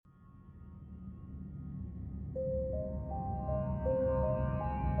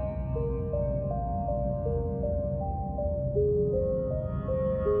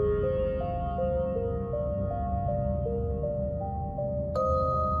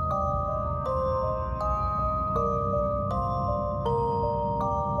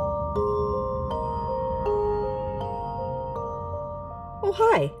Oh,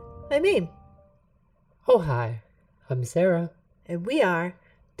 hi. I'm Aim. Oh, hi. I'm Sarah. And we are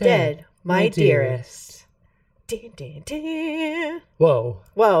Dead, my dearest. Dun, dun, dun. Whoa.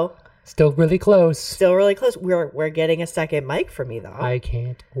 Whoa. Still really close. Still really close. We're getting a second mic for me, though. I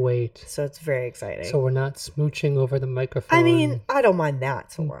can't wait. So it's very exciting. So we're not smooching over the microphone. I mean, I don't mind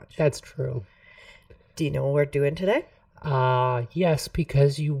that so much. That's true. Do you know what we're doing today? Yes,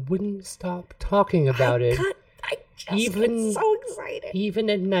 because you wouldn't stop talking about it. I just get so excited. Even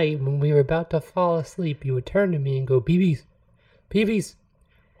at night when we were about to fall asleep, you would turn to me and go, Peevees,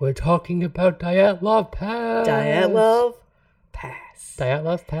 we're talking about Dyatlov Pass. Dyatlov Pass.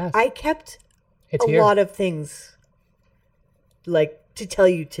 Dyatlov Pass. I kept it's a here. lot of things, like, to tell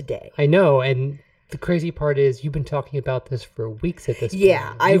you today. I know, and the crazy part is you've been talking about this for weeks at this point.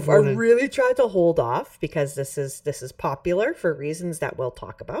 Yeah, I really tried to hold off because this is popular for reasons that we'll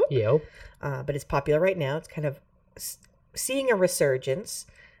talk about. Yep. But it's popular right now. It's kind of seeing a resurgence,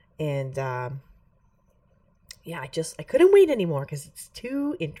 and I couldn't wait anymore because it's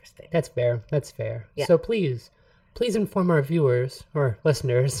too interesting. That's fair. Yeah. So please inform our viewers or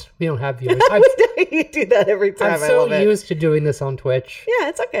listeners. We don't have viewers. You do that every time. I'm so used to doing this on Twitch. Yeah,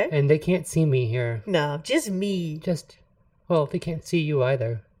 it's okay. And they can't see me here. No, just me. Well, they can't see you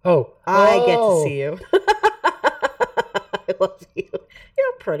either. Oh. I get to see you. I love you. You're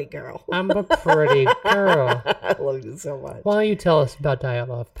a pretty girl. I'm a pretty girl. I love you so much. Why don't you tell us about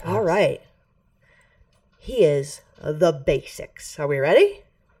Dyatlov Pass? All right. Here's the basics. Are we ready?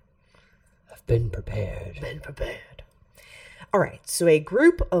 I've been prepared. All right. So a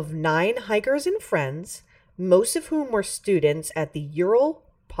group of 9 hikers and friends, most of whom were students at the Ural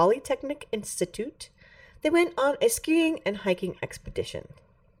Polytechnic Institute, they went on a skiing and hiking expedition.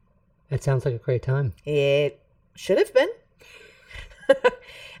 That sounds like a great time. It should have been.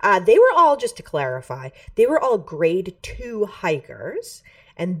 They were all, just to clarify, they were all grade 2 hikers,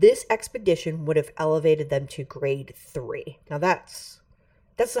 and this expedition would have elevated them to grade 3. Now that's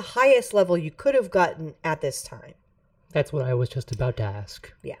the highest level you could have gotten at this time. That's what I was just about to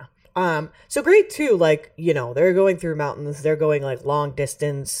ask. Yeah. So grade 2, like, they're going through mountains, they're going like long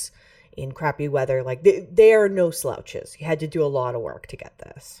distance in crappy weather. Like they are no slouches. You had to do a lot of work to get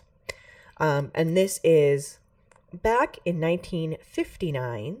this. And this is back in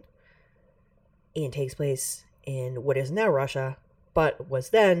 1959 and takes place in what is now Russia, but was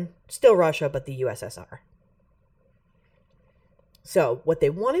then still Russia, but the USSR. So what they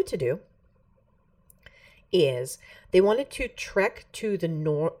wanted to do is they wanted to trek to the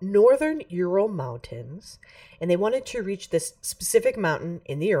northern Ural Mountains, and they wanted to reach this specific mountain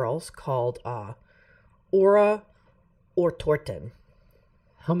in the Urals called Ora or Torten.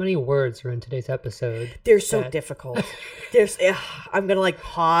 How many words are in today's episode? They're so difficult. I'm going to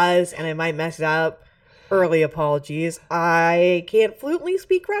pause and I might mess it up. Early apologies. I can't fluently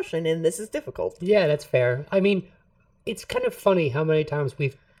speak Russian and this is difficult. Yeah, that's fair. I mean, it's kind of funny how many times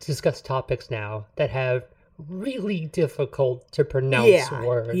we've discussed topics now that have really difficult to pronounce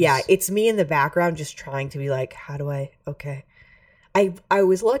words. Yeah, it's me in the background just trying to be like, okay. I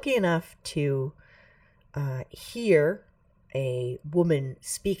was lucky enough to hear a woman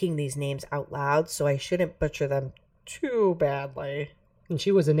speaking these names out loud, so I shouldn't butcher them too badly. And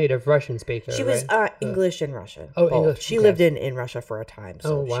she was a native Russian speaker, She was English and Russian. Oh, both. English. She lived in Russia for a time,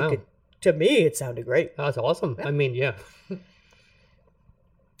 so wow. she could, to me, it sounded great. That's awesome. Yeah. I mean, yeah.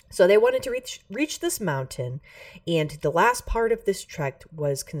 So they wanted to reach this mountain, and the last part of this trek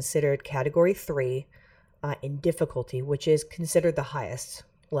was considered category 3 in difficulty, which is considered the highest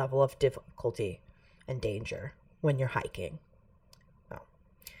level of difficulty and danger when you're hiking. Oh.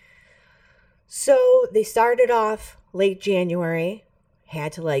 So they started off late January,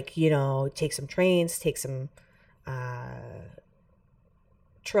 had to take some trains, take some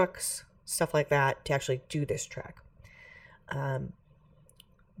trucks, stuff like that to actually do this trek.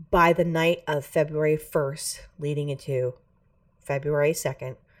 By the night of February 1st, leading into February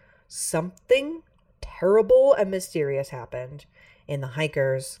 2nd, something terrible and mysterious happened, and the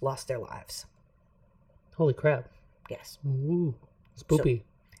hikers lost their lives. Holy crap. Yes. Ooh, spoopy. So,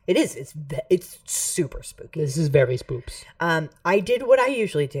 it is. It's super spooky. This is very spoops. I did what I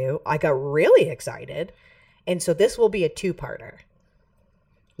usually do. I got really excited, and so this will be a 2-parter.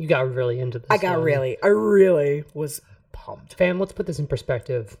 You got really into this. I really was pumped. Fam, let's put this in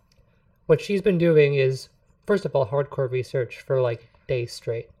perspective. What she's been doing is, first of all, hardcore research for days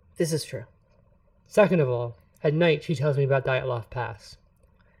straight. This is true. Second of all, at night she tells me about Dyatlov Pass.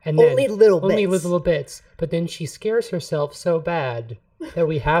 And then, only little bits. But then she scares herself so bad that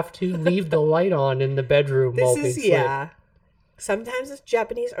we have to leave the light on in the bedroom while we sleep. Sometimes it's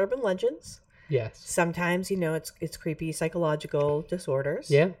Japanese urban legends. Yes. Sometimes, it's creepy psychological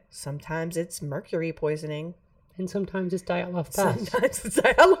disorders. Yeah. Sometimes it's mercury poisoning. And sometimes it's Dyatlov Pass. Sometimes it's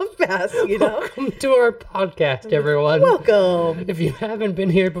Dyatlov Pass, Welcome to our podcast, everyone. Welcome. If you haven't been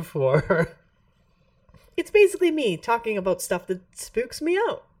here before. It's basically me talking about stuff that spooks me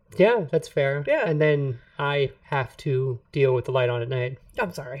out. Yeah, that's fair. Yeah. And then I have to deal with the light on at night.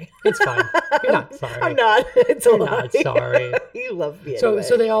 I'm sorry. It's fine. You're not sorry. I'm not. It's a You're lie. not sorry. You love me So anyway.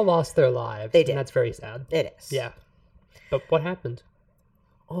 so they all lost their lives. They did. And that's very sad. It is. Yeah. But what happened?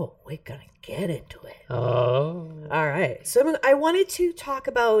 Oh, we're going to get into it. Oh. All right. So I wanted to talk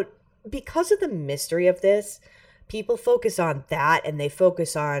about, because of the mystery of this, people focus on that and they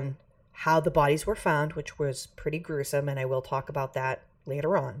focus on how the bodies were found, which was pretty gruesome, and I will talk about that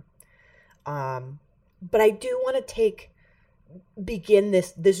later on. But I do want to begin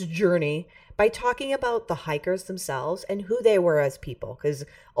this journey by talking about the hikers themselves and who they were as people, because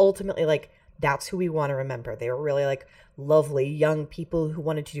ultimately, like, that's who we want to remember. They were really like lovely young people who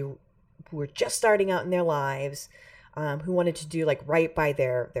were just starting out in their lives, who wanted to do like right by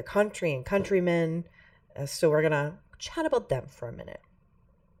their country and countrymen. So we're gonna chat about them for a minute.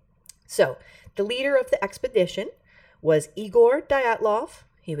 So the leader of the expedition was Igor Dyatlov.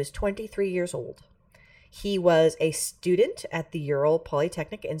 He was 23 years old. He was a student at the Ural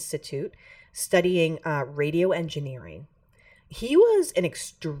Polytechnic Institute studying radio engineering. He was an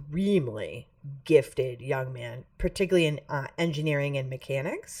extremely gifted young man, particularly in engineering and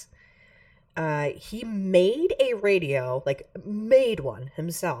mechanics. He made a radio, made one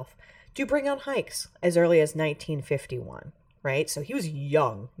himself, to bring on hikes as early as 1951, right? So he was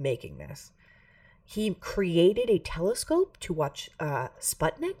young making this. He created a telescope to watch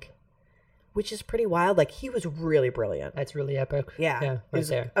Sputnik, which is pretty wild. Like, he was really brilliant. That's really epic. Yeah, he was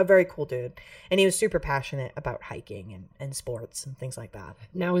a very cool dude. And he was super passionate about hiking and sports and things like that.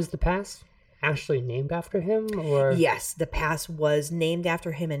 Now, is the pass actually named after him, or? Yes, the pass was named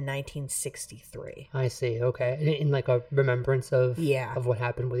after him in 1963. I see. Okay, in like a remembrance of what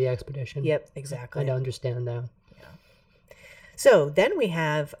happened with the expedition. Yep, exactly. I understand now. Yeah. So then we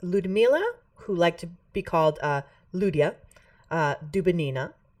have Ludmila, who liked to be called Ludia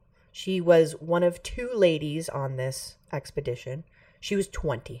Dubanina. She was one of two ladies on this expedition. She was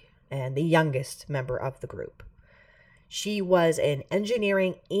 20 and the youngest member of the group. She was an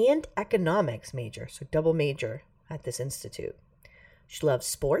engineering and economics major, so double major at this institute. She loved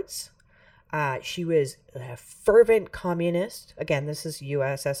sports. She was a fervent communist. Again, this is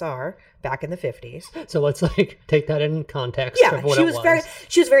USSR back in the 50s. So let's take that in context. Yeah, of what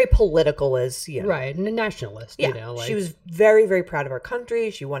she was very political, as right, and a nationalist. Yeah, she was very, very proud of her country.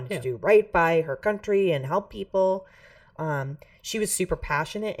 She wanted to do right by her country and help people. She was super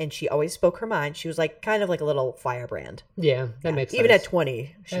passionate, and she always spoke her mind. She was kind of like a little firebrand. Yeah, that makes sense. Even at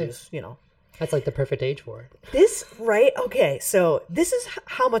 20, she was, That's like the perfect age for it. This, right? Okay, so this is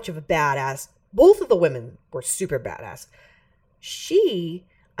how much of a badass. Both of the women were super badass.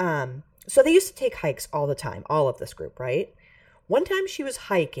 So they used to take hikes all the time, all of this group, right? One time she was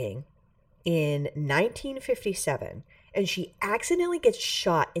hiking in 1957, and she accidentally gets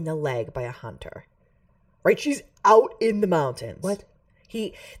shot in the leg by a hunter. Right? She's out in the mountains. What?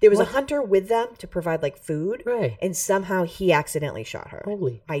 There was a hunter with them to provide food, right? And somehow he accidentally shot her.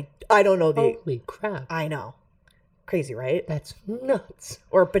 Holy! I don't know the. Holy crap! I know, crazy, right? That's nuts.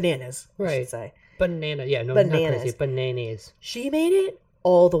 Or bananas, right? I should say Banana, yeah, no, bananas. Not crazy, bananas. She made it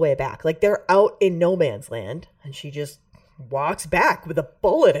all the way back. They're out in no man's land, and she just walks back with a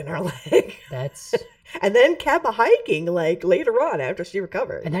bullet in her leg. That's. And then kept hiking later on after she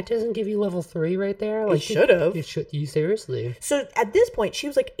recovered. And that doesn't give you level 3 right there? It should have. You seriously? So at this point, she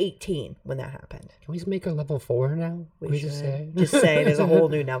was 18 when that happened. Can we just make her level 4 now? We just say? Just say there's a whole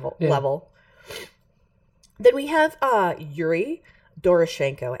new level. Then we have Yuri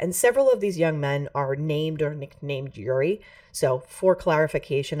Doroshenko. And several of these young men are named or nicknamed Yuri. So for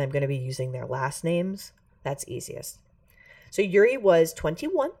clarification, I'm going to be using their last names. That's easiest. So Yuri was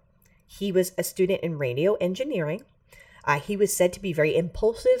 21. He was a student in radio engineering. He was said to be very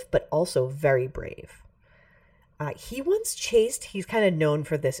impulsive, but also very brave. He's kind of known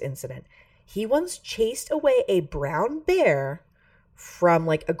for this incident. He once chased away a brown bear from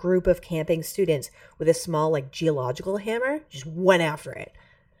a group of camping students with a small geological hammer. Just went after it.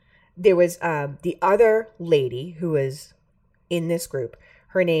 There was the other lady who was in this group.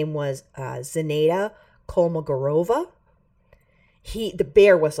 Her name was Zenaida Kolmogorova. The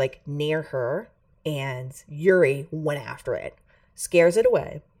bear was near her, and Yuri went after it, scares it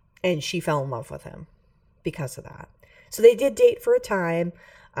away, and she fell in love with him because of that. So they did date for a time.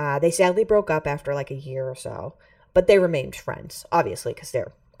 They sadly broke up after a year or so, but they remained friends, obviously, because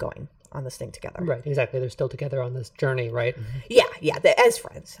they're going on this thing together. Right, exactly. They're still together on this journey, right? Yeah, as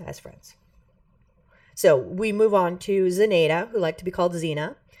friends, So we move on to Zenaida, who liked to be called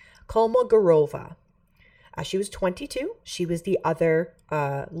Zena Kolmogorova. She was 22. She was the other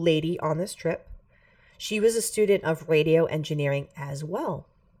lady on this trip. She was a student of radio engineering as well.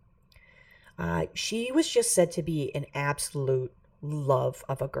 She was just said to be an absolute love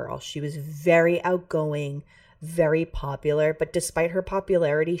of a girl. She was very outgoing, very popular, but despite her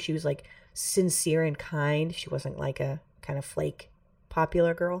popularity, she was like sincere and kind. She wasn't like a kind of flake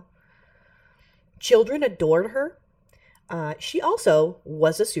popular girl. Children adored her. She also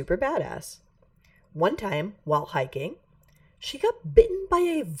was a super badass. One time, while hiking, she got bitten by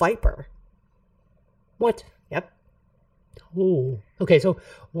a viper. What? Yep. Oh. Okay, so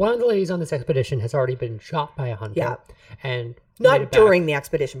one of the ladies on this expedition has already been shot by a hunter. Yeah. And not during the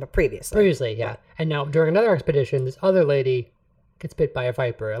expedition, but previously. Previously, yeah. Right. And now during another expedition, this other lady gets bit by a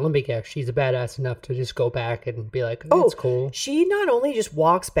viper. And let me guess, she's a badass enough to just go back and be like, oh, it's cool. She not only just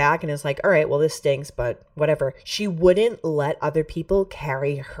walks back and is like, all right, well, this stinks, but whatever. She wouldn't let other people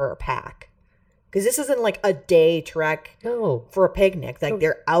carry her pack. Because this isn't like a day trek for a picnic. Like,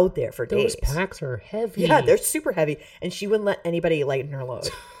 they're out there for days. Those packs are heavy. Yeah, they're super heavy. And she wouldn't let anybody lighten her load.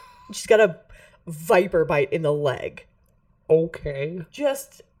 She's got a viper bite in the leg. Okay.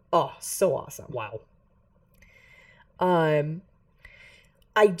 Just, so awesome. Wow.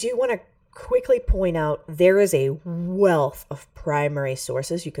 I do want to quickly point out there is a wealth of primary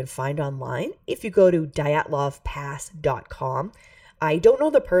sources you can find online. If you go to dyatlovpass.com, I don't know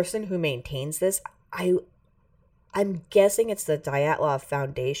the person who maintains this. I'm guessing it's the Dyatlov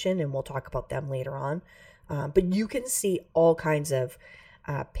Foundation, and we'll talk about them later on. But you can see all kinds of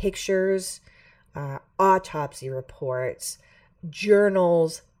pictures, autopsy reports,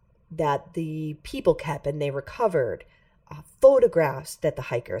 journals that the people kept and they recovered, photographs that the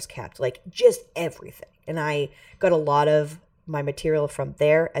hikers kept, like just everything. And I got a lot of my material from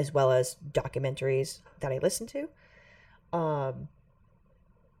there, as well as documentaries that I listened to.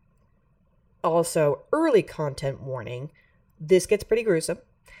 Also, early content warning, this gets pretty gruesome,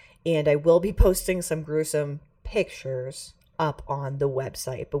 and I will be posting some gruesome pictures up on the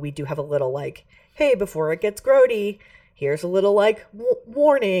website, but we do have a little like, hey, before it gets grody, here's a little like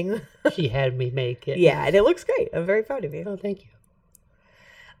warning. She had me make it. Yeah, and it looks great. I'm very proud of you. Oh, thank you.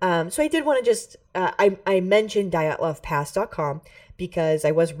 So I did want to just, I mentioned dyatlovpass.com because I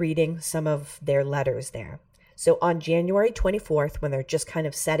was reading some of their letters there. So on January 24th, when they're just kind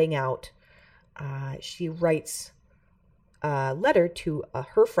of setting out, she writes a letter to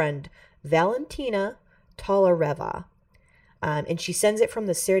her friend Valentina Tolareva, and she sends it from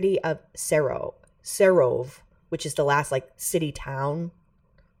the city of Serov, which is the last like city town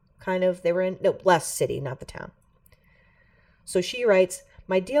kind of they were in. No, last city, not the town. So she writes,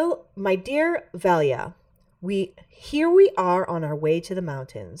 my dear Valia, we are on our way to the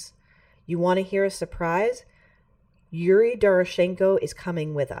mountains. You want to hear a surprise? Yuri Doroshenko is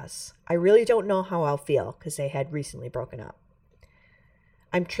coming with us. I really don't know how I'll feel because they had recently broken up.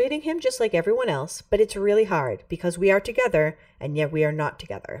 I'm treating him just like everyone else, but it's really hard because we are together and yet we are not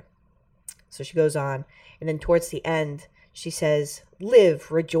together. So she goes on, and then towards the end, she says,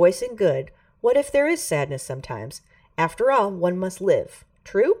 live, rejoice in good. What if there is sadness sometimes? After all, one must live.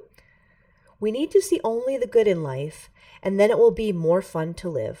 True? We need to see only the good in life, and then it will be more fun to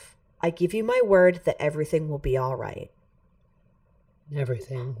live. I give you my word that everything will be all right.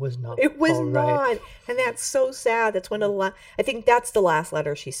 Everything was not. It was all not. Right. And that's so sad. That's one of the I think that's the last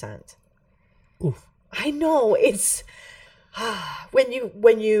letter she sent. Oof. I know. It's when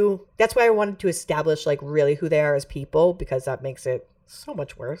you that's why I wanted to establish like really who they are as people, because that makes it so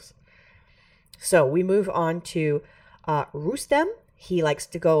much worse. So we move on to Rustem. He likes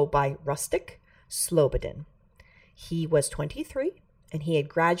to go by Rustic Slobodin. He was 23 and he had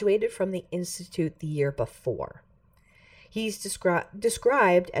graduated from the institute the year before. He's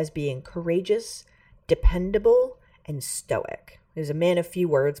described as being courageous, dependable, and stoic. He's a man of few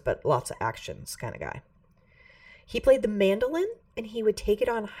words, but lots of actions kind of guy. He played the mandolin, and he would take it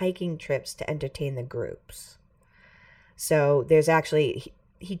on hiking trips to entertain the groups. So there's actually,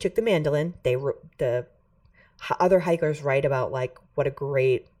 he took the mandolin. The other hikers write about like what a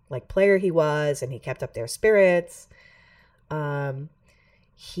great like player he was, and he kept up their spirits. One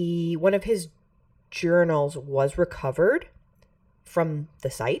of his journals was recovered from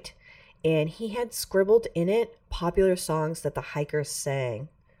the site, and he had scribbled in it popular songs that the hikers sang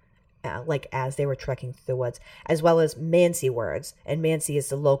like as they were trekking through the woods, as well as Mansi words. And Mansi is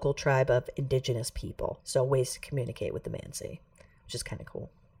the local tribe of indigenous people, so ways to communicate with the Mansi, which is kind of cool.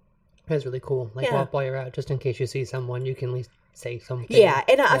 That's really cool. Like Yeah. while you're out, just in case you see someone, you can at least say something. Yeah,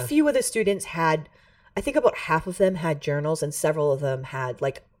 and a few of the students had, I think about half of them had journals, and several of them had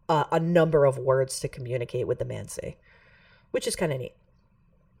like a number of words to communicate with the Mansi, which is kind of neat.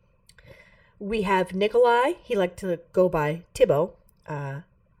 We have Nikolai. He liked to go by Thibaut.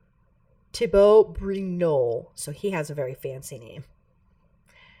 Thibaut Brignol. So he has a very fancy name.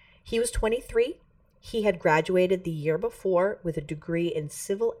 He was 23. He had graduated the year before with a degree in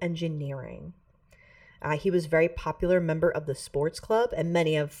civil engineering. He was a very popular member of the sports club, and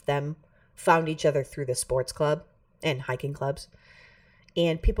many of them found each other through the sports club and hiking clubs.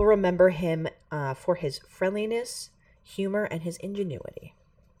 And people remember him for his friendliness, humor, and his ingenuity.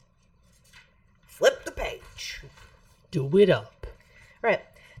 Flip the page. Do it up. Right.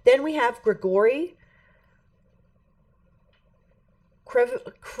 Then we have Grigory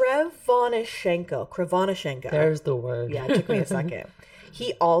Krivonashenko. There's the word. Yeah, it took me a second.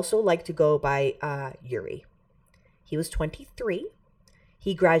 He also liked to go by Yuri. He was 23.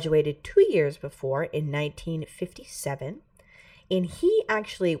 He graduated 2 years before in 1957. And he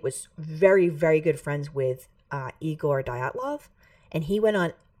actually was very, very good friends with Igor Dyatlov. And he went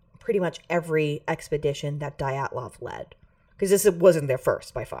on pretty much every expedition that Dyatlov led. Because this wasn't their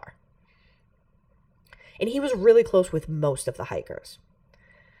first by far. And he was really close with most of the hikers.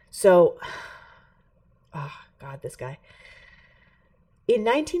 So, oh, God, this guy. In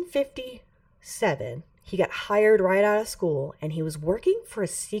 1957, he got hired right out of school, and he was working for a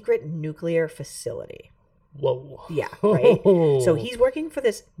secret nuclear facility. Whoa. Yeah, right? So he's working for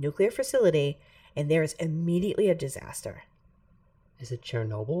this nuclear facility, and there is immediately a disaster. Is it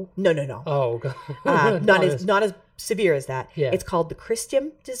Chernobyl? No. Oh, God. Not as severe as that. Yeah. It's called the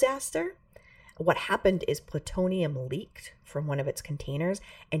Christium disaster. What happened is plutonium leaked from one of its containers,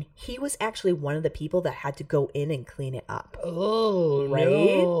 and he was actually one of the people that had to go in and clean it up. Oh, right?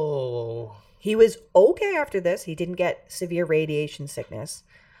 No. He was okay after this. He didn't get severe radiation sickness.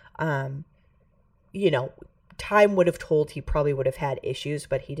 Time would have told he probably would have had issues,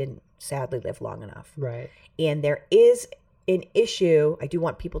 but he didn't sadly live long enough. Right. And there is an issue. I do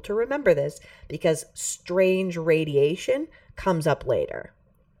want people to remember this because strange radiation comes up later.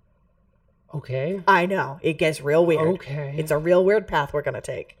 Okay. I know. It gets real weird. Okay. It's a real weird path we're going to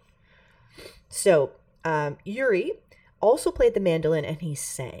take. So, Yuri also played the mandolin and he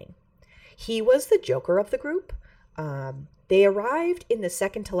sang. He was the joker of the group. They arrived in the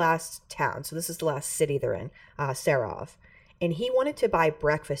second to last town. So this is the last city they're in, Sarov. And he wanted to buy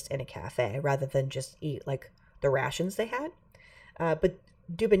breakfast in a cafe rather than just eat like the rations they had. But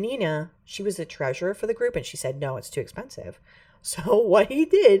Dubinina, she was the treasurer for the group, and she said, no, it's too expensive. So what he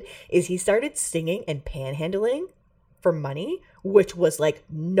did is he started singing and panhandling for money, which was like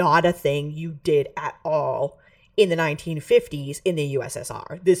not a thing you did at all in the 1950s in the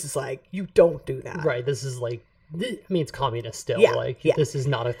USSR. This is like, you don't do that. Right. This is like, it's communist still. Yeah. This is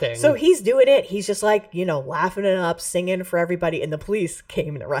not a thing. So he's doing it. He's just like, laughing it up, singing for everybody. And the police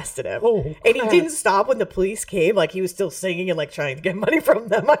came and arrested him. Oh, and he didn't stop when the police came. Like, he was still singing and like trying to get money from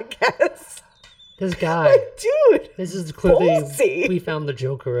them, I guess. This guy. Like, dude. This is clearly, ballsy. We found the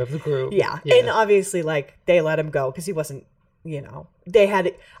joker of the group. Yeah. And obviously, like, they let him go because he wasn't, they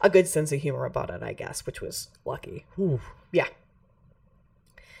had a good sense of humor about it, I guess, which was lucky. Ooh. Yeah.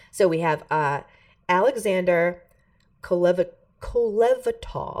 So we have Alexander Kolevatov,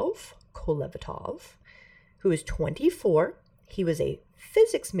 who is 24. He was a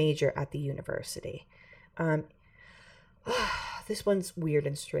physics major at the university. This one's weird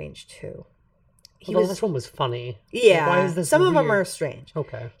and strange, too. This one was funny. Yeah. Why is this some weird? of them are strange.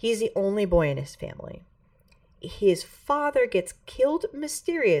 Okay. He's the only boy in his family. His father gets killed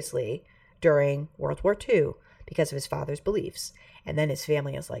mysteriously during World War II because of his father's beliefs. And then his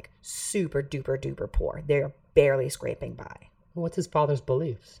family is like super duper duper poor. They're barely scraping by. What's his father's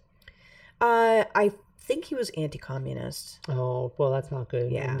beliefs? I think he was anti-communist. Oh, well, that's not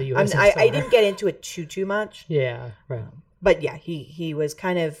good. Yeah. In the USSR. I didn't get into it too much. Yeah, right. But yeah, he was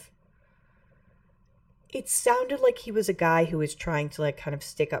kind of... It sounded like he was a guy who was trying to like kind of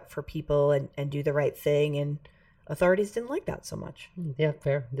stick up for people and do the right thing. And authorities didn't like that so much. Yeah,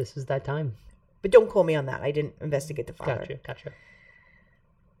 fair. This is that time. But don't quote me on that. I didn't investigate the father. Gotcha.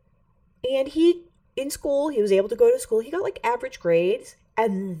 And in school, he was able to go to school. He got like average grades.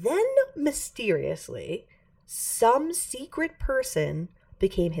 And then mysteriously, some secret person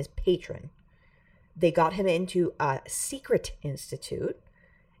became his patron. They got him into a secret institute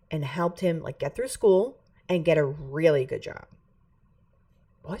and helped him like get through school and get a really good job.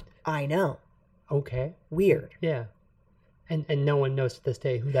 What? I know. Okay. Weird. Yeah. And no one knows to this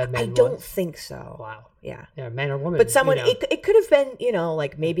day who that man was? I don't think so. Wow. Yeah. Yeah, man or woman. But someone, it could have been,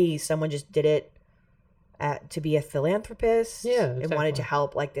 like maybe someone just did it to be a philanthropist. Yeah, And wanted to exactly.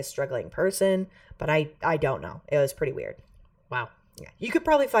 help like this struggling person. But I don't know. It was pretty weird. Wow. Yeah. You could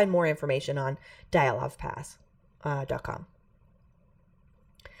probably find more information on dyatlov.com.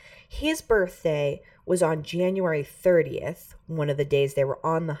 His birthday was on January 30th, one of the days they were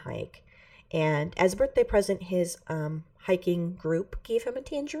on the hike. And as a birthday present, his hiking group gave him a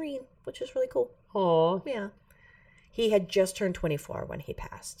tangerine, which is really cool. Aw. Yeah. He had just turned 24 when he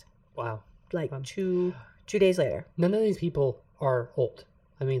passed. Wow. Like 2 days later. None of these people are old.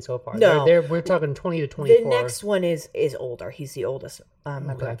 I mean, so far. No. We're talking 20 to 24. The next one is older. He's the oldest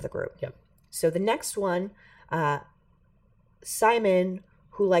member Okay. of the group. Yep. So the next one, Simon,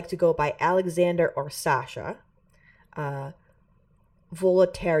 who liked to go by Alexander or Sasha,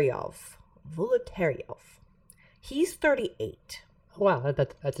 Volotaryov. He's 38. Wow,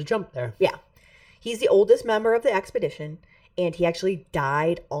 that's a jump there. Yeah. He's the oldest member of the expedition, and he actually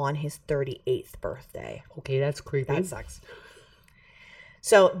died on his 38th birthday. Okay, that's creepy. That sucks.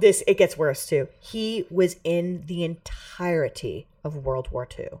 So it gets worse too. He was in the entirety of World War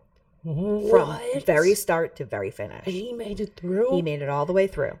II. From What? very start to very finish. And he made it through? He made it all the way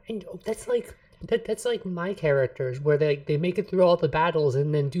through. And that's like that's like my characters, where they make it through all the battles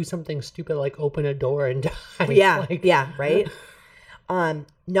and then do something stupid like open a door and die. Yeah, Like, yeah, right?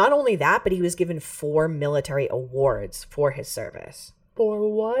 Not only that, but he was given 4 military awards for his service. For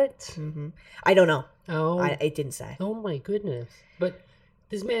what? I don't know. Oh, It didn't say. oh my goodness! But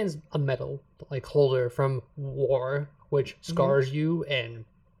this man's a medal like holder from war, which scars you and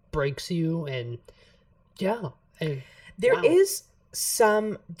breaks you, and yeah, and There is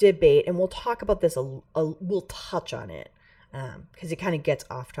some debate, and we'll talk about this. We'll touch on it because it kind of gets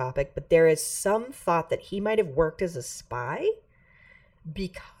off topic. But there is some thought that he might have worked as a spy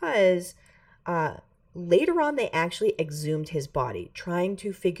because later on they actually exhumed his body, trying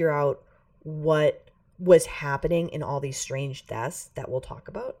to figure out what was happening in all these strange deaths that we'll talk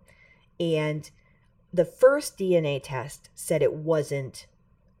about. And the first DNA test said it wasn't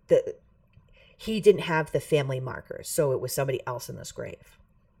he didn't have the family markers, so it was somebody else in this grave.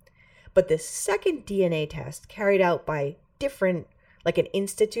 But the second DNA test, carried out by different, like an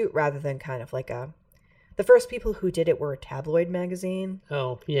institute rather than kind of like the first people who did it were a tabloid magazine.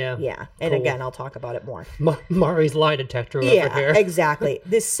 Oh yeah, Yeah. And Cool. again, I'll talk about it more. Mari's lie detector over Yeah, here. exactly.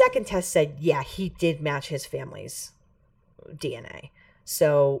 This second test said, yeah, he did match his family's DNA.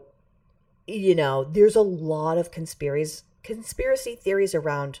 So, there's a lot of conspiracy theories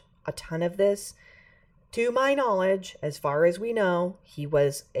around a ton of this. To my knowledge, as far as we know, he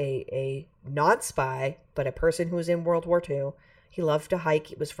was a not spy, but a person who was in World War II. He loved to hike.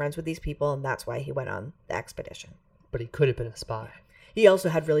 He was friends with these people, and that's why he went on the expedition. But he could have been a spy. He also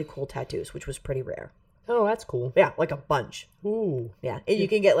had really cool tattoos, which was pretty rare. Oh, that's cool. Yeah, like a bunch. Ooh. Yeah, and you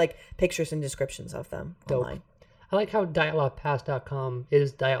can get like pictures and descriptions of them Dope. online. I like how dyatlovpass.com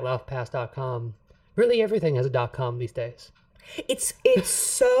is dyatlovpass.com. Really, everything has a .com these days. It's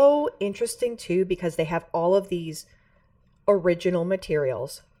so interesting too because they have all of these original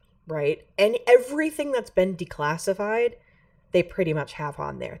materials, right? And everything that's been declassified, they pretty much have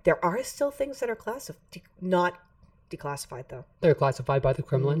on there. There are still things that are not declassified though. They're classified by the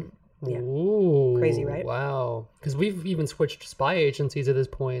Kremlin. Yeah. Ooh, Crazy, right? Wow. Because we've even switched spy agencies at this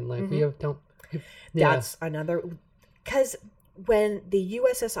point. Like we have yeah. That's another, because when the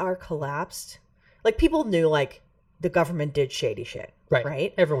USSR collapsed, like people knew like the government did shady shit,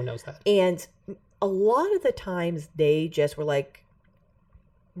 right? Everyone knows that. And a lot of the times they just were like,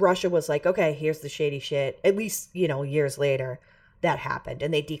 Russia was like, okay, here's the shady shit. At least, years later that happened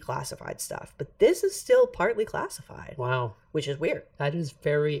and they declassified stuff. But this is still partly classified, Wow. which is weird. That is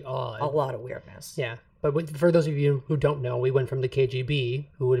very odd. A lot of weirdness. Yeah. But for those of you who don't know, we went from the KGB,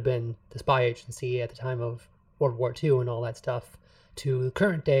 who would have been the spy agency at the time of World War II and all that stuff, to the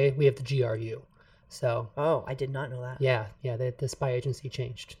current day, we have the GRU. So, Oh, I did not know that. yeah, the spy agency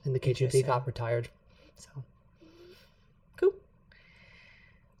changed and the KGB Interesting. got retired. So, Cool.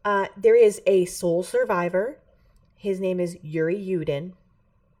 There is a sole survivor. His name is Yuri Yudin.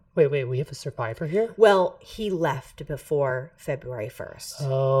 wait, we have a survivor here? Well, he left before February 1st.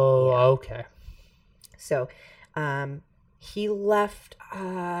 Oh, okay. So, he left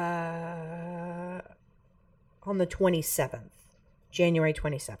on the 27th, January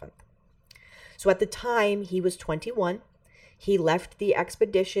 27th. So at the time, he was 21. He left the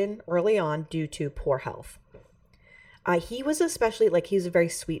expedition early on due to poor health. He was especially, he's a very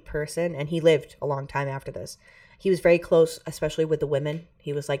sweet person, and he lived a long time after this. He was very close, especially with the women.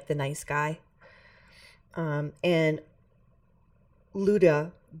 He was like the nice guy. And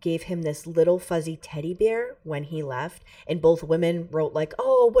Luda gave him this little fuzzy teddy bear when he left, and both women wrote like,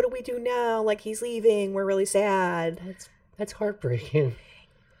 "Oh, what do we do now? Like, he's leaving. We're really sad." That's heartbreaking.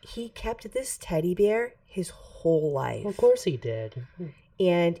 He kept this teddy bear his whole life. Of course he did.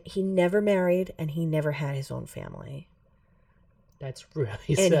 And he never married, and he never had his own family. That's really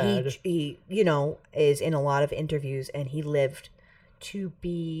And sad. he is in a lot of interviews, and he lived to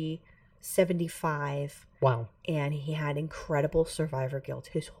be 75. Wow. And he had incredible survivor guilt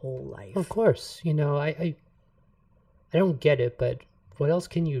his whole life. Of course. I don't get it, but what else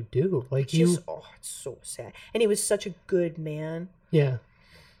can you do? Like, It's so sad. And he was such a good man. Yeah.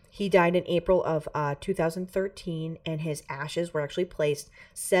 He died in April of 2013, and his ashes were actually placed.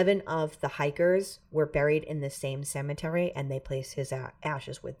 7 of the hikers were buried in the same cemetery, and they placed his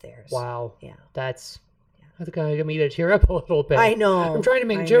ashes with theirs. Wow. Yeah. That's gonna get me to tear up a little bit. I know. I'm trying to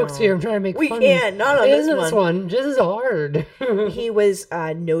make jokes here. I'm trying to make We fun. can't. Not on this one. This is hard. He was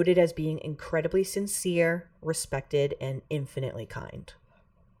noted as being incredibly sincere, respected, and infinitely kind.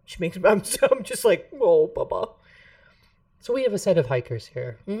 Which makes me, I'm just like, oh, Bubba. So we have a set of hikers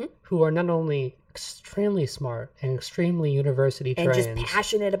here who are not only extremely smart and extremely university trained. And just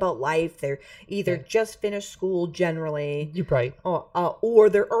passionate about life. They're either just finished school generally. You're right. Or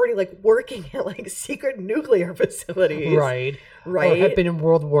they're already like working at like secret nuclear facilities. Right. Right. Or have been in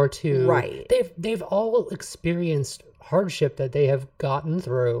World War II. Right. They've all experienced hardship that they have gotten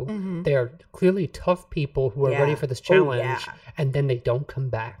through. They are clearly tough people who are ready for this challenge. And then they don't come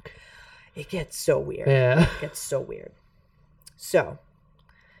back. It gets so weird. Yeah. It gets so weird. So,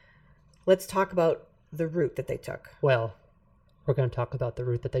 let's talk about the route that they took. Well, we're going to talk about the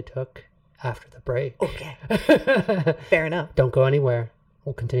route that they took after the break. Okay. Fair enough. Don't go anywhere.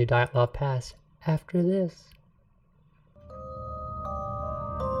 We'll continue Dyatlov Pass after this.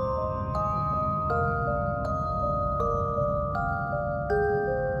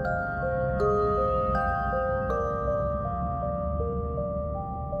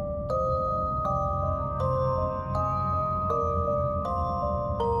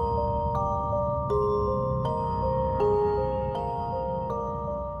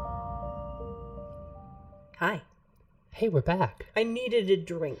 Hi. Hey, we're back. I needed a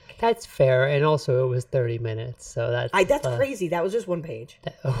drink. That's fair, and also it was 30 minutes, so that's crazy. That was just one page.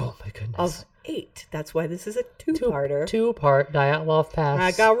 Oh my goodness. Of 8. That's why this is a two-parter. Two-part Dyatlov Pass.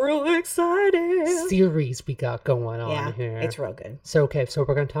 I got real excited. Series we got going on here. It's real good. So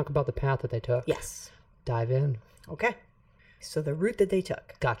we're going to talk about the path that they took. Yes. Dive in. Okay. So the route that they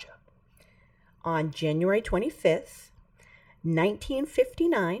took. Gotcha. On January 25th,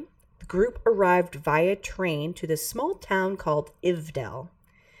 1959, the group arrived via train to this small town called Ivdel.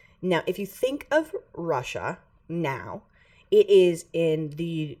 Now, if you think of Russia now, it is in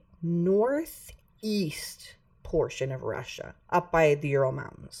the northeast portion of Russia, up by the Ural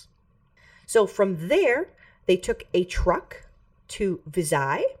Mountains. So from there, they took a truck to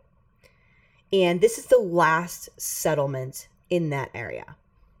Vizhai, and this is the last settlement in that area.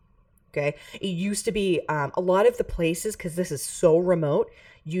 Okay, it used to be a lot of the places, because this is so remote,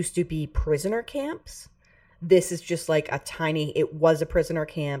 used to be prisoner camps. This is just like it was a prisoner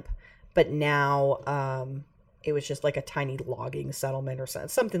camp, but now it was just like a tiny logging settlement or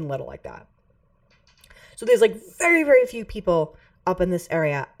something little like that. So there's like very, very few people up in this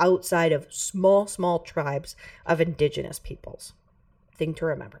area outside of small tribes of indigenous peoples. Thing to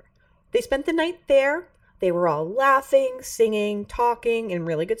remember. They spent the night there. They were all laughing, singing, talking, in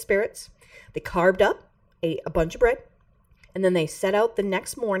really good spirits. They carved up, ate a bunch of bread, and then they set out the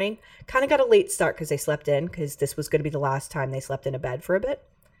next morning. Kind of got a late start because they slept in, because this was going to be the last time they slept in a bed for a bit.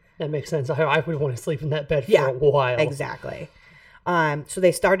 That makes sense. I would want to sleep in that bed for a while. Exactly. So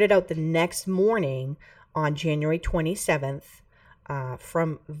they started out the next morning on January 27th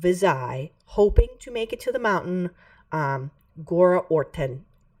from Vizhai, hoping to make it to the mountain Gora Orten.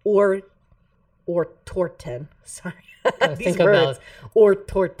 Or Torten. Sorry. These words. Or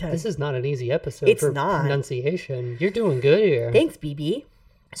Torten. This is not an easy episode for pronunciation. You're doing good here. Thanks, BB.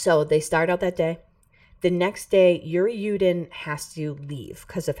 So they start out that day. The next day, Yuri Yudin has to leave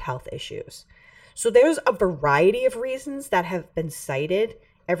because of health issues. So there's a variety of reasons that have been cited.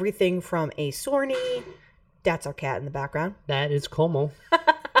 Everything from a sore knee. That's our cat in the background. That is Como.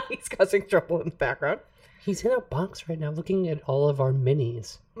 He's causing trouble in the background. He's in a box right now looking at all of our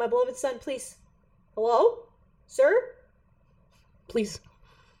minis. My beloved son, please. Hello? Sir? Please.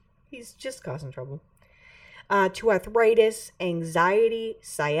 He's just causing trouble. To arthritis, anxiety,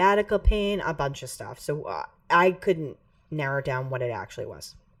 sciatica pain, a bunch of stuff. So I couldn't narrow down what it actually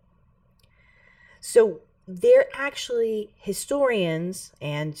was. So they're actually historians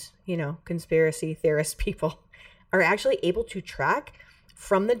and, conspiracy theorist people are actually able to track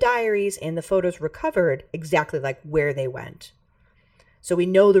from the diaries and the photos recovered exactly like where they went. So we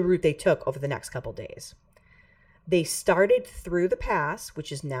know the route they took over the next couple days. They started through the pass,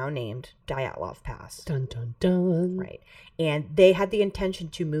 which is now named Dyatlov Pass. Dun, dun, dun. Right. And they had the intention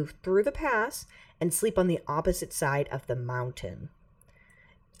to move through the pass and sleep on the opposite side of the mountain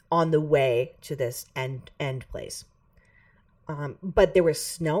on the way to this end place. But there was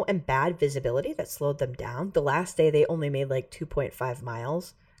snow and bad visibility that slowed them down. The last day, they only made like 2.5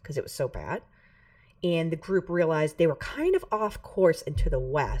 miles because it was so bad. And the group realized they were kind of off course and to the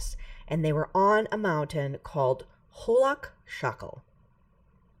west, and they were on a mountain called Holak Shakal.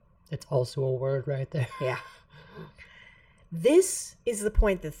 It's also a word right there. Yeah. This is the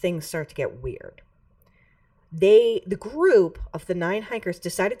point that things start to get weird. The group of the 9 hikers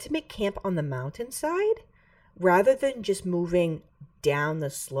decided to make camp on the mountainside rather than just moving down the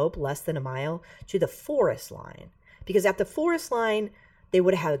slope less than a mile to the forest line. Because at the forest line, they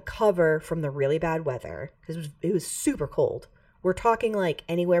would have had cover from the really bad weather because it was super cold. We're talking like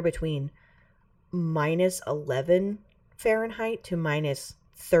anywhere between minus 11 Fahrenheit to minus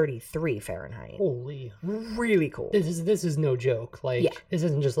 33 Fahrenheit. Holy. Really cold. This is no joke. Like, Yeah. This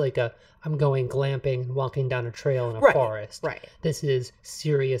isn't just like I'm going glamping and walking down a trail in a Right, forest. right. This is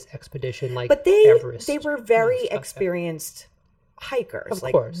serious expedition like But Everest. they were very stuff. experienced hikers. Of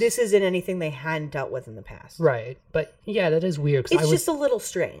like, course. This isn't anything they hadn't dealt with in the past. Right. But yeah, that is weird. 'Cause It's just a little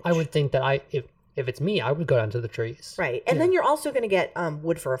strange. I would think that if it's me, I would go down to the trees. Right. And then you're also going to get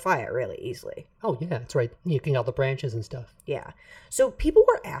wood for a fire really easily. Oh, yeah, that's right. You can get all the branches and stuff. Yeah. So people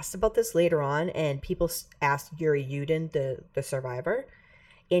were asked about this later on, and people asked Yuri Yudin, the survivor,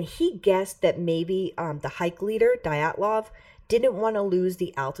 and he guessed that maybe the hike leader, Dyatlov, didn't want to lose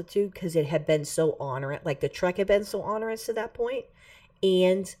the altitude because it had been so onerous, like the trek had been so onerous to that point.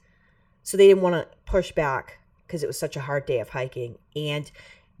 And so they didn't want to push back because it was such a hard day of hiking. And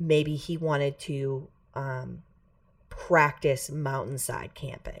maybe he wanted to practice mountainside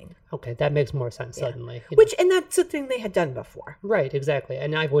camping. Okay, that makes more sense suddenly. And that's the thing they had done before. Right, exactly.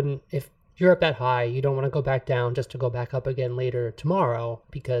 And I wouldn't, if you're up that high, you don't want to go back down just to go back up again later tomorrow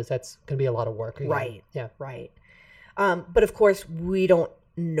because that's going to be a lot of work again. Right. Yeah. Right. But of course, we don't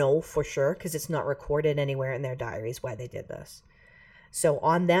know for sure because it's not recorded anywhere in their diaries why they did this. So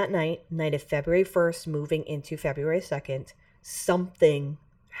on that night of February 1st, moving into February 2nd, something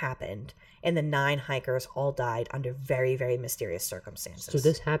happened. And the 9 hikers all died under very, very mysterious circumstances. So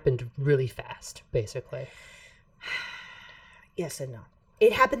this happened really fast, basically. Yes and no.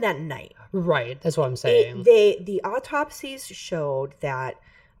 It happened that night. Right, that's what I'm saying. The autopsies showed that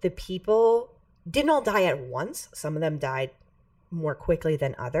the people didn't all die at once. Some of them died more quickly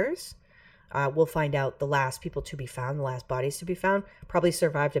than others. We'll find out the last people to be found, the last bodies to be found, probably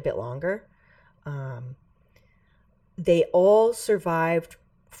survived a bit longer. They all survived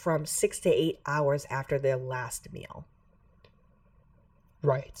from 6 to 8 hours after their last meal.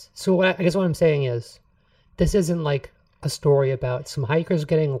 Right. So I guess what I'm saying is, this isn't like a story about some hikers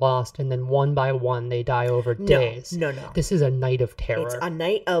getting lost and then one by one they die over days. No. This is a night of terror. It's a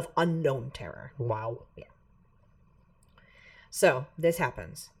night of unknown terror. Wow. Yeah. So this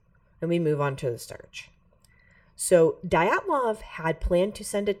happens. And we move on to the search. So Dyatlov had planned to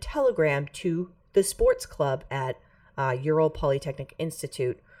send a telegram to the sports club at Ural Polytechnic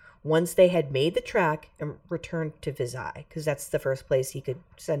Institute once they had made the trek and returned to Vizhai, because that's the first place he could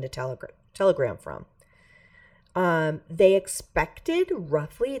send a telegram from. They expected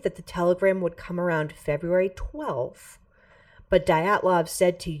roughly that the telegram would come around February 12th, but Dyatlov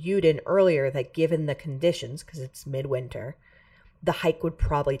said to Yudin earlier that given the conditions, because it's midwinter, the hike would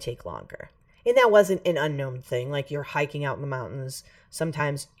probably take longer. And that wasn't an unknown thing. Like, you're hiking out in the mountains.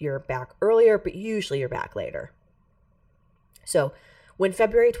 Sometimes you're back earlier, but usually you're back later. So when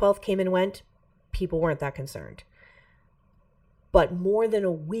February 12th came and went, people weren't that concerned. But more than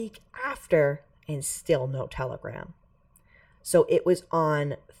a week after, and still no telegram. So it was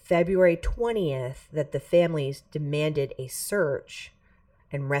on February 20th that the families demanded a search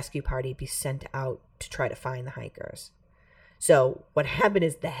and rescue party be sent out to try to find the hikers. So what happened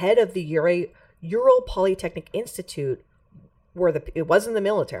is the head of the Ural Polytechnic Institute, it wasn't the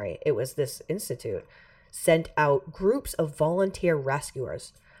military, it was this institute, sent out groups of volunteer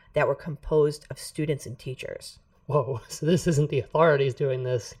rescuers that were composed of students and teachers. Whoa, so this isn't the authorities doing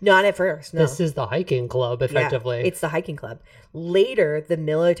this. Not at first, no. This is the hiking club, effectively. Yeah, it's the hiking club. Later, the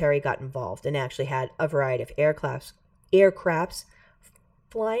military got involved and actually had a variety of aircrafts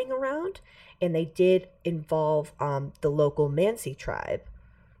flying around, and they did involve the local Mansi tribe,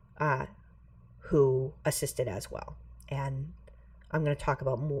 who assisted as well. And I'm going to talk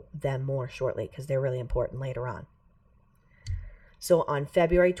about them more shortly because they're really important later on. So on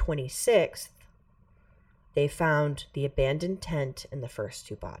February 26th, they found the abandoned tent and the first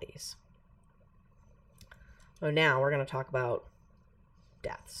 2 bodies. So now we're going to talk about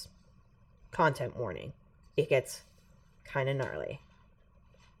deaths. Content warning. It gets kind of gnarly.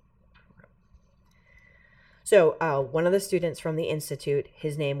 So one of the students from the Institute,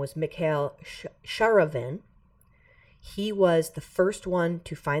 his name was Mikhail Sharavin. He was the first one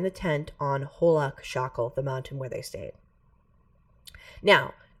to find the tent on Holak Shakal, the mountain where they stayed.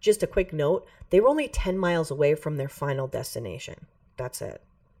 Now, just a quick note, they were only 10 miles away from their final destination. That's it.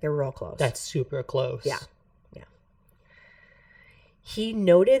 They were real close. That's super close. Yeah. He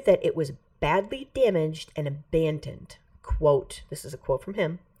noted that it was badly damaged and abandoned. Quote, this is a quote from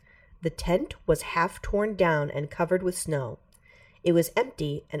him. The tent was half torn down and covered with snow. It was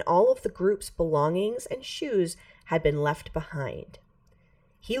empty, and all of the group's belongings and shoes had been left behind.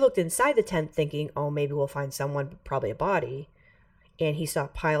 He looked inside the tent thinking, oh, maybe we'll find someone, probably a body. And he saw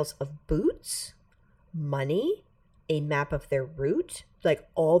piles of boots, money, a map of their route, like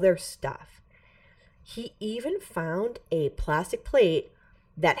all their stuff. He even found a plastic plate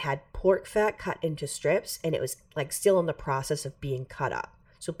that had pork fat cut into strips, and it was like still in the process of being cut up.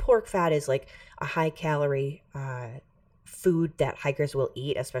 So pork fat is like a high calorie food that hikers will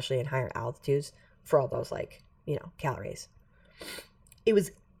eat, especially in higher altitudes, for all those calories. It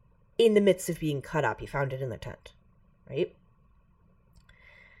was in the midst of being cut up. He found it in the tent, right?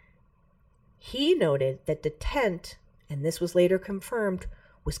 He noted that the tent, and this was later confirmed,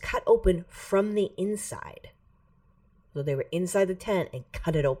 was cut open from the inside. So they were inside the tent and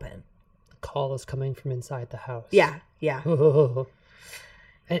cut it open. The call is coming from inside the house. Yeah.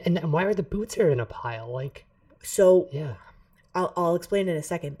 And why are the boots here in a pile? Yeah. I'll explain in a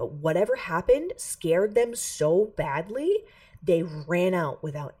second, but whatever happened scared them so badly, they ran out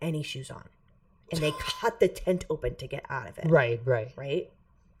without any shoes on. And they cut the tent open to get out of it. Right?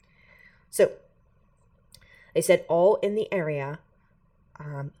 So, they said all in the area,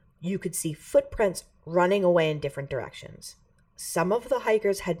 you could see footprints running away in different directions. Some of the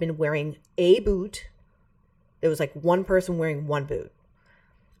hikers had been wearing a boot. There was like one person wearing one boot.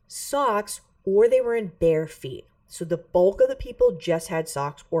 Socks, or they were in bare feet. So the bulk of the people just had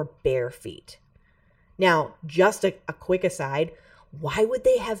socks or bare feet. Now, just a quick aside, why would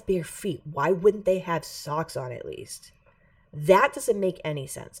they have bare feet? Why wouldn't they have socks on at least? That doesn't make any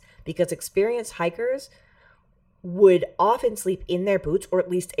sense, because experienced hikers would often sleep in their boots, or at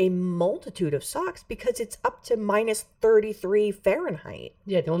least a multitude of socks, because it's up to minus 33 Fahrenheit.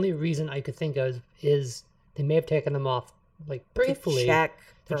 Yeah, the only reason I could think of is they may have taken them off briefly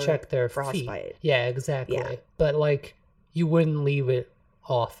to check their frostbite. Feet. Yeah, exactly. Yeah. But you wouldn't leave it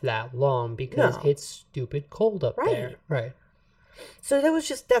off that long because it's stupid cold up there. Right. So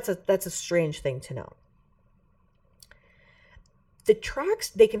that's a strange thing to know. The tracks,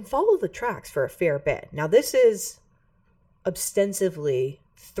 they can follow the tracks for a fair bit. Now, this is ostensibly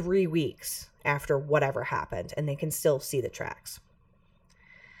 3 weeks after whatever happened, and they can still see the tracks.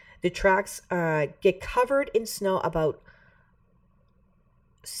 The tracks get covered in snow about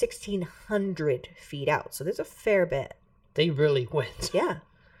 1,600 feet out. So there's a fair bit. They really went. Yeah.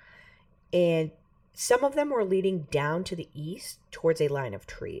 And some of them were leading down to the east towards a line of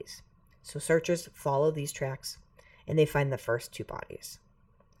trees. So searchers follow these tracks, and they find the first 2 bodies.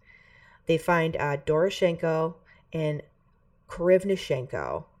 They find Doroshenko and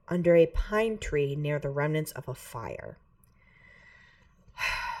Korivnishenko under a pine tree near the remnants of a fire.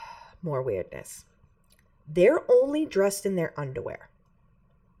 More weirdness. They're only dressed in their underwear.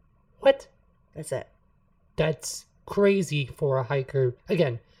 What? That's it. That's crazy for a hiker.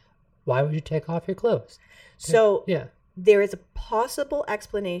 Again, why would you take off your clothes? So, yeah. There is a possible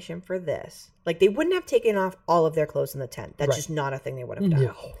explanation for this. They wouldn't have taken off all of their clothes in the tent. That's just not a thing they would have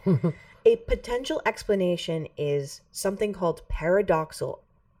done. No. A potential explanation is something called paradoxical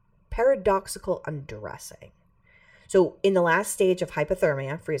undressing. So in the last stage of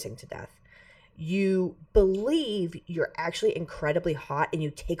hypothermia, freezing to death, you believe you're actually incredibly hot and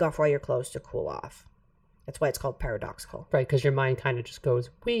you take off all your clothes to cool off. That's why it's called paradoxical. Right, because your mind kind of just goes,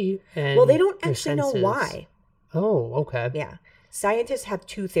 wee. Well, they don't actually know why. Oh, okay. Yeah. Scientists have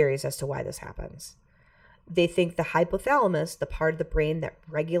 2 theories as to why this happens. They think the hypothalamus, the part of the brain that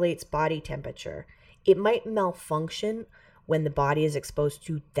regulates body temperature, it might malfunction when the body is exposed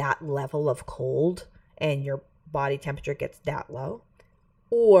to that level of cold and your body temperature gets that low.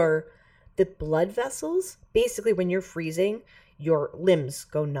 Or the blood vessels, basically when you're freezing, your limbs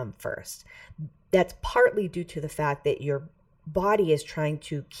go numb first. That's partly due to the fact that your body is trying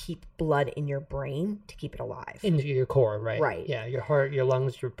to keep blood in your brain to keep it alive. Into your core, right? Right. Yeah, your heart, your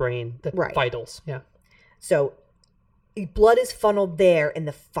lungs, your brain, the vitals. Yeah. So blood is funneled there in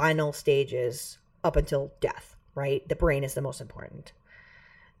the final stages up until death, right? The brain is the most important.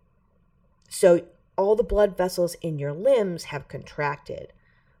 So all the blood vessels in your limbs have contracted.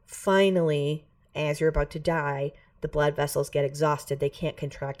 Finally, as you're about to die, the blood vessels get exhausted. They can't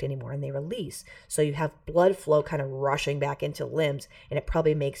contract anymore and they release. So you have blood flow kind of rushing back into limbs, and it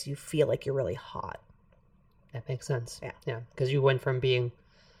probably makes you feel like you're really hot. That makes sense. Yeah. Yeah. Because you went from being,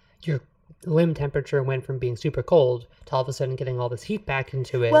 your limb temperature went from being super cold to all of a sudden getting all this heat back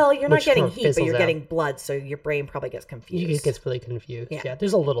into it. Well, you're not getting heat, but you're getting blood, so your brain probably gets confused. It gets really confused. Yeah.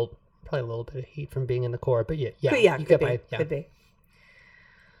 There's probably a little bit of heat from being in the core, but yeah. Could be.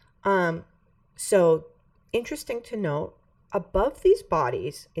 So interesting to note, above these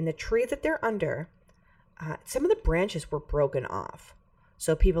bodies, in the tree that they're under, some of the branches were broken off.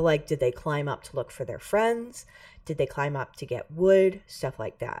 So people did they climb up to look for their friends? Did they climb up to get wood? Stuff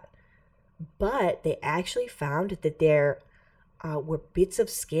like that. But they actually found that there were bits of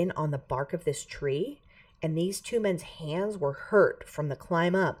skin on the bark of this tree, and these two men's hands were hurt from the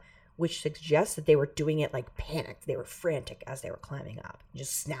climb up, which suggests that they were doing it panicked. They were frantic as they were climbing up,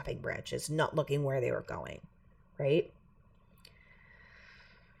 just snapping branches, not looking where they were going, right?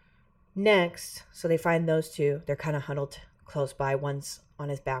 Next, so they find those two. They're kind of huddled close by. One's on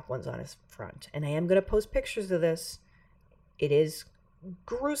his back, one's on his front. And I am going to post pictures of this. It is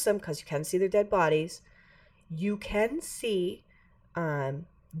gruesome because you can see their dead bodies. You can see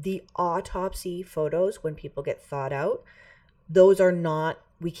the autopsy photos when people get thawed out. Those are not,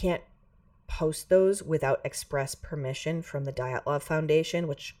 we can't post those without express permission from the Dyatlov Foundation,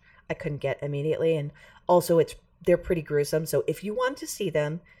 which I couldn't get immediately. And also they're pretty gruesome. So if you want to see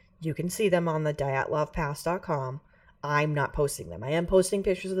them, you can see them on the dyatlovpass.com. I'm not posting them. I am posting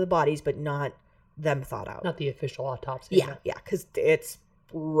pictures of the bodies, but not them thawed out. Not the official autopsy. Yeah, because it's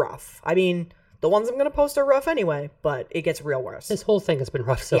rough. I mean, the ones I'm going to post are rough anyway, but it gets real worse. This whole thing has been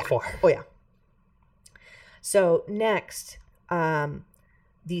rough so far. Oh, yeah. So next,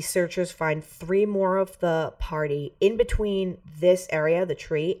 these searchers find 3 more of the party in between this area, the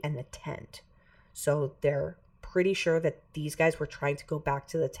tree, and the tent. So they're pretty sure that these guys were trying to go back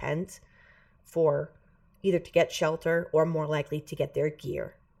to the tent for either to get shelter or more likely to get their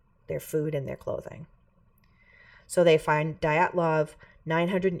gear, their food and their clothing. So they find Dyatlov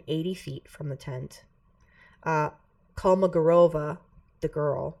 980 feet from the tent, Kolmogorova, the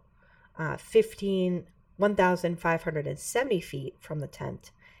girl, 1,570 feet from the tent,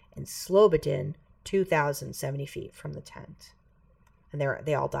 and Slobodin 2,070 feet from the tent. And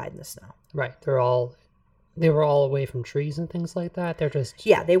they all died in the snow. Right. They were all away from trees and things like that. They're just...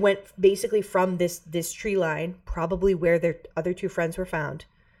 Yeah, they went basically from this tree line, probably where their other 2 friends were found.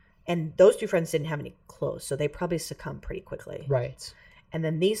 And those 2 friends didn't have any clothes, so they probably succumbed pretty quickly. Right. And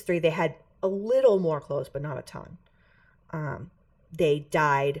then these 3, they had a little more clothes, but not a ton. They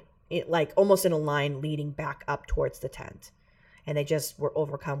died almost in a line leading back up towards the tent. And they just were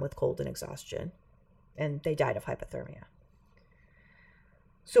overcome with cold and exhaustion. And they died of hypothermia.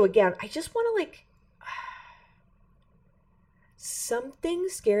 So again, I just want to something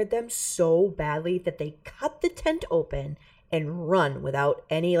scared them so badly that they cut the tent open and run without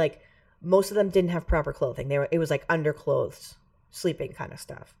any, most of them didn't have proper clothing. It was underclothes, sleeping kind of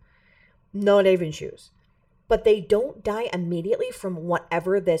stuff. Not even shoes. But they don't die immediately from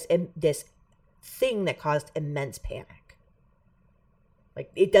whatever this thing that caused immense panic.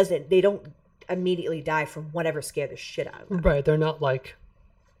 They don't immediately die from whatever scared the shit out of them. Right, they're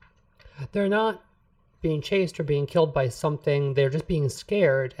not being chased or being killed by something. They're just being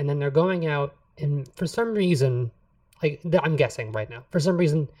scared, and then they're going out, and for some reason, I'm guessing right now, for some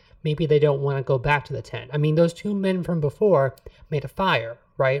reason, maybe they don't want to go back to the tent. I mean, those 2 men from before made a fire,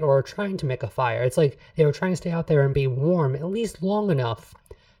 right? Or trying to make a fire. It's like they were trying to stay out there and be warm at least long enough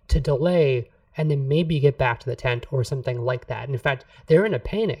to delay and then maybe get back to the tent or something like that. And in fact, they're in a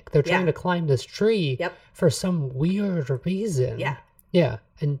panic. They're trying to climb this tree for some weird reason. Yeah. Yeah.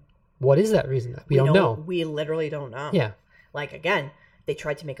 And what is that reason? We don't know. We literally don't know. Yeah. Again, they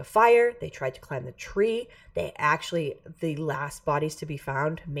tried to make a fire. They tried to climb the tree. They actually, the last bodies to be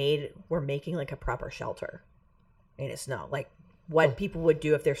found were making a proper shelter in the snow. What people would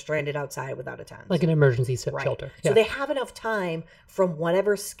do if they're stranded outside without a tent. Like an emergency shelter. Yeah. So they have enough time from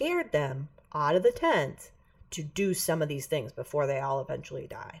whatever scared them out of the tent to do some of these things before they all eventually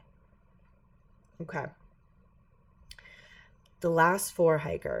die. Okay. The last 4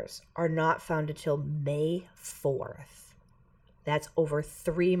 hikers are not found until May 4th. That's over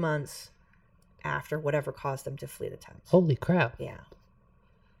 3 months after whatever caused them to flee the tent. Holy crap. Yeah.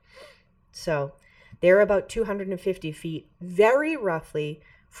 So they're about 250 feet, very roughly,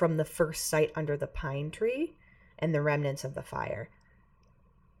 from the first site under the pine tree. and the remnants of the fire.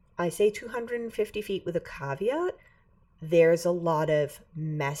 I say 250 feet with a caveat. There's a lot of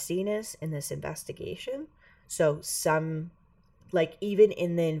messiness in this investigation. So some, like even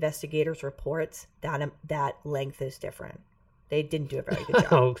in the investigators' reports, that length is different. They didn't do a very good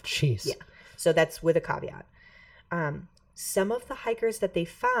job. Oh, jeez. Yeah. So that's with a caveat. Some of the hikers that they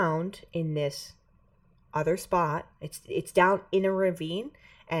found in this other spot, it's down in a ravine,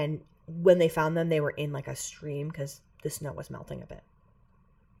 and when they found them, they were in like a stream because the snow was melting a bit.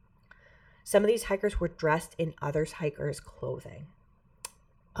 Some of these hikers were dressed in other hikers' clothing.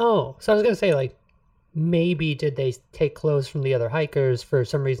 Oh, so I was going to say, like, maybe did they take clothes from the other hikers for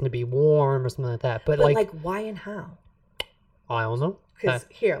some reason to be warm or something like that? But like why and how? I don't know. Because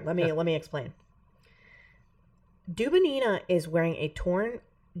here, let me explain. Dubinina is wearing a torn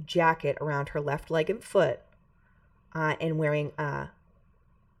jacket around her left leg and foot, and wearing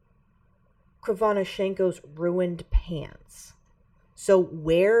Krivonashenko's ruined pants. So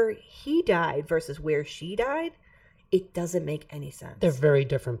where he died versus where she died, it doesn't make any sense. They're very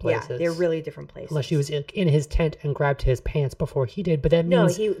different places. Yeah, they're really different places. Unless she was in his tent and grabbed his pants before he did, but that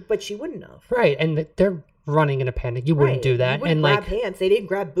means but she wouldn't have. Right, and they're running in a panic. You wouldn't do that. You wouldn't grab pants. They didn't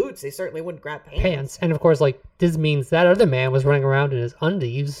grab boots. They certainly wouldn't grab pants. And of course, like, this means that other man was running around in his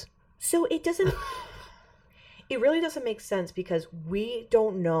undies. So it doesn't. It really doesn't make sense because we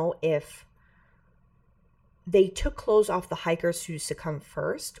don't know if they took clothes off the hikers who succumbed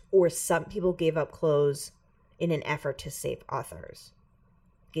first, or some people gave up clothes in an effort to save others.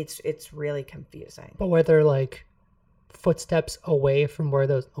 It's really confusing. But were there like footsteps away from where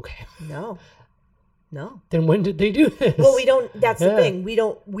those? Okay. No. Then when did they do this? Well, we don't. That's the thing.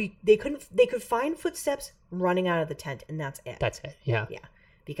 They could find footsteps running out of the tent, and that's it. That's it. Yeah. Yeah.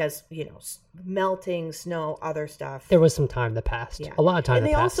 Because, melting, snow, other stuff. There was some time that passed. Yeah. A lot of time and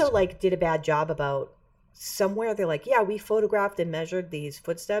that passed. And they also, did a bad job about somewhere. They're like, yeah, we photographed and measured these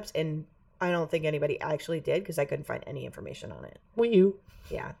footsteps. And I don't think anybody actually did because I couldn't find any information on it. Were you?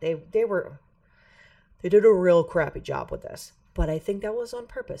 Yeah. They did a real crappy job with this. But I think that was on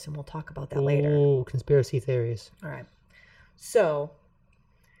purpose. And we'll talk about that later. Oh, conspiracy theories. All right. So,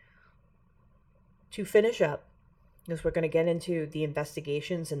 to finish up, because we're going to get into the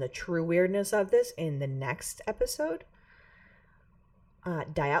investigations and the true weirdness of this in the next episode.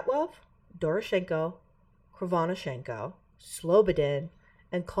 Dyatlov, Doroshenko, Krivonashenko, Slobodin,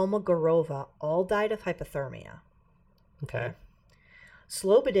 and Kolmogorova all died of hypothermia. Okay.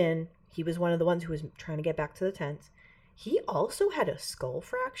 Slobodin, he was one of the ones who was trying to get back to the tent. He also had a skull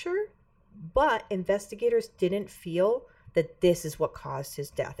fracture, but investigators didn't feel that this is what caused his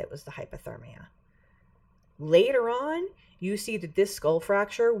death. It was the hypothermia. Later on, you see that this skull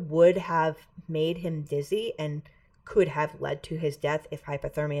fracture would have made him dizzy and could have led to his death if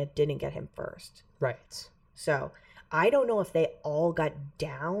hypothermia didn't get him first. Right. So, I don't know if they all got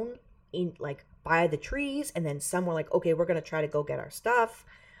down in by the trees and then some were like, okay, we're going to try to go get our stuff.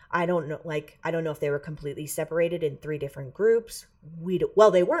 I don't know. I don't know if they were completely separated in 3 different groups.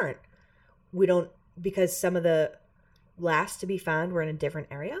 They weren't. We don't, because some of the last to be found were in a different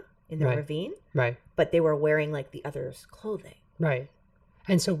area. In the ravine. Right. But they were wearing the other's clothing. Right.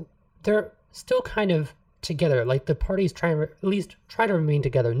 And so they're still kind of together. Like the parties at least try to remain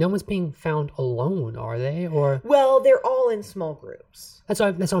together. No one's being found alone, are they? Or well, they're all in small groups. That's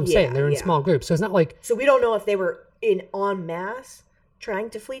what I'm saying. They're in small groups. So it's not like so we don't know if they were en masse trying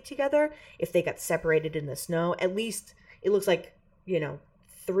to flee together, if they got separated in the snow. At least it looks like,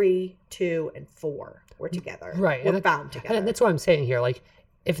 3, 2, and 4 were together. Right. We're bound together. And that's what I'm saying here.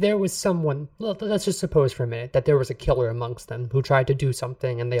 If there was someone, let's just suppose for a minute that there was a killer amongst them who tried to do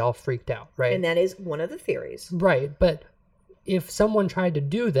something and they all freaked out, right? And that is one of the theories. Right. But if someone tried to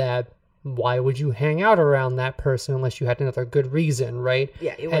do that, why would you hang out around that person unless you had another good reason, right?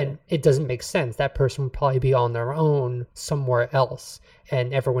 Yeah, you would. And it doesn't make sense. That person would probably be on their own somewhere else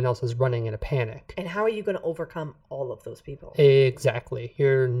and everyone else is running in a panic. And how are you going to overcome all of those people? Exactly.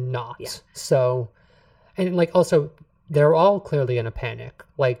 You're not. Yeah. So, and also... they're all clearly in a panic.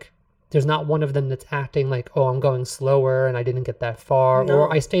 There's not one of them that's acting like, oh, I'm going slower and I didn't get that far, or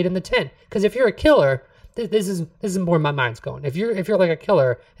I stayed in the tent. Because if you're a killer, this is where my mind's going. If you're like a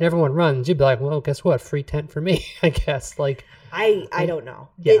killer and everyone runs, you'd be like, well, guess what? Free tent for me, I guess. I don't know.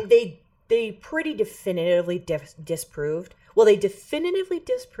 Yeah. They pretty definitively disproved. Well, they definitively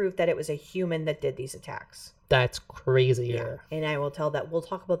disproved that it was a human that did these attacks. That's crazy. Yeah. And I will we'll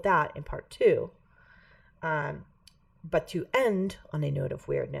talk about that in part 2. But to end on a note of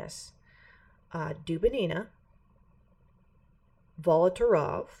weirdness, Dubinina,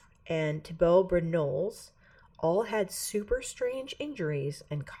 Volotarov, and Thibaut Brignoles all had super strange injuries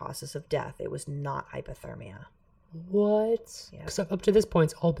and causes of death. It was not hypothermia. What? Because up to this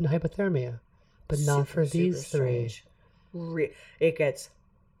point, it's all been hypothermia. But not for these three. It gets...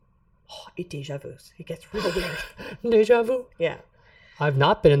 it deja vus. It gets real weird. Deja vu? Yeah. I've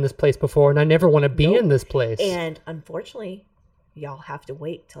not been in this place before, and I never want to be in this place. And unfortunately, y'all have to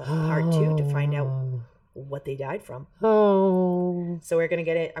wait till part 2 to find out what they died from. Oh. So we're going to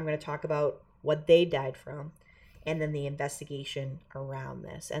get it. I'm going to talk about what they died from, and then the investigation around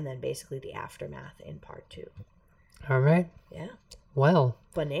this, and then basically the aftermath in part 2. All right. Yeah. Well.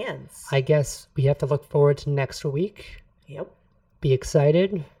 Bananas. I guess we have to look forward to next week. Yep. Be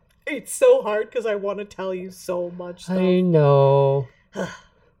excited. It's so hard because I want to tell you so much stuff. I know.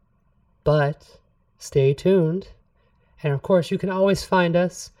 But stay tuned. And of course, you can always find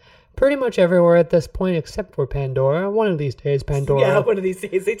us pretty much everywhere at this point except for Pandora. One of these days, Pandora. Yeah, one of these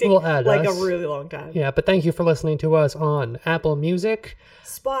days. They take like a really long time. Yeah, but thank you for listening to us on Apple Music,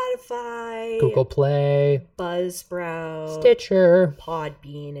 Spotify, Google Play, Buzzsprout, Stitcher,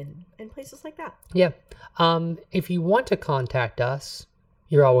 Podbean, and places like that. Yeah. If you want to contact us,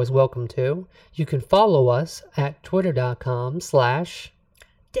 you're always welcome to. You can follow us at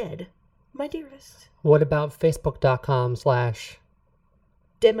twitter.com/dead my dearest. What about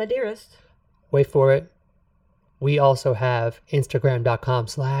facebook.com/dead my dearest? Wait for it. We also have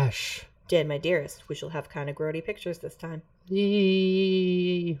instagram.com/dead my dearest, which will have kind of grody pictures this time.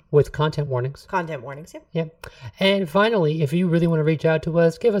 With content warnings. Content warnings, yeah. Yep. And finally, if you really want to reach out to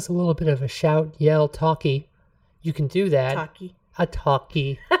us, give us a little bit of a shout, yell, talkie. You can do that. Talkie. A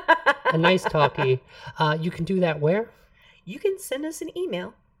talkie. A nice talkie. You can do that where? You can send us an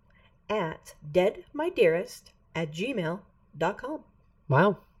email at deadmydearest@gmail.com.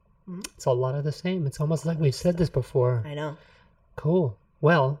 Wow. Mm-hmm. It's a lot of the same. It's almost like we've said this before. I know. Cool.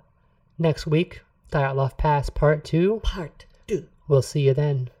 Well, next week, Dyatlov Pass Part 2. Part 2. We'll see you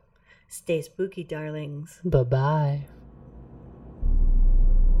then. Stay spooky, darlings. Bye-bye.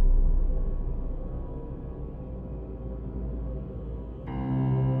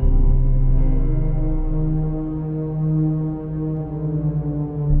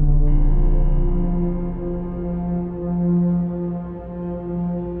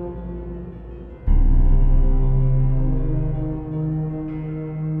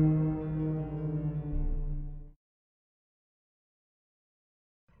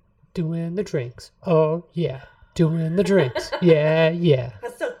 Doing the drinks. Oh, yeah. Doing the drinks. Yeah, yeah.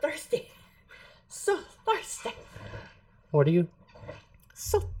 I'm so thirsty. So thirsty. What are you?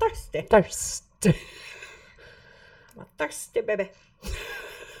 So thirsty. Thirsty. I'm thirsty, baby.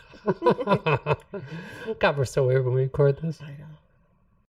 God, we're so weird when we record this. I know.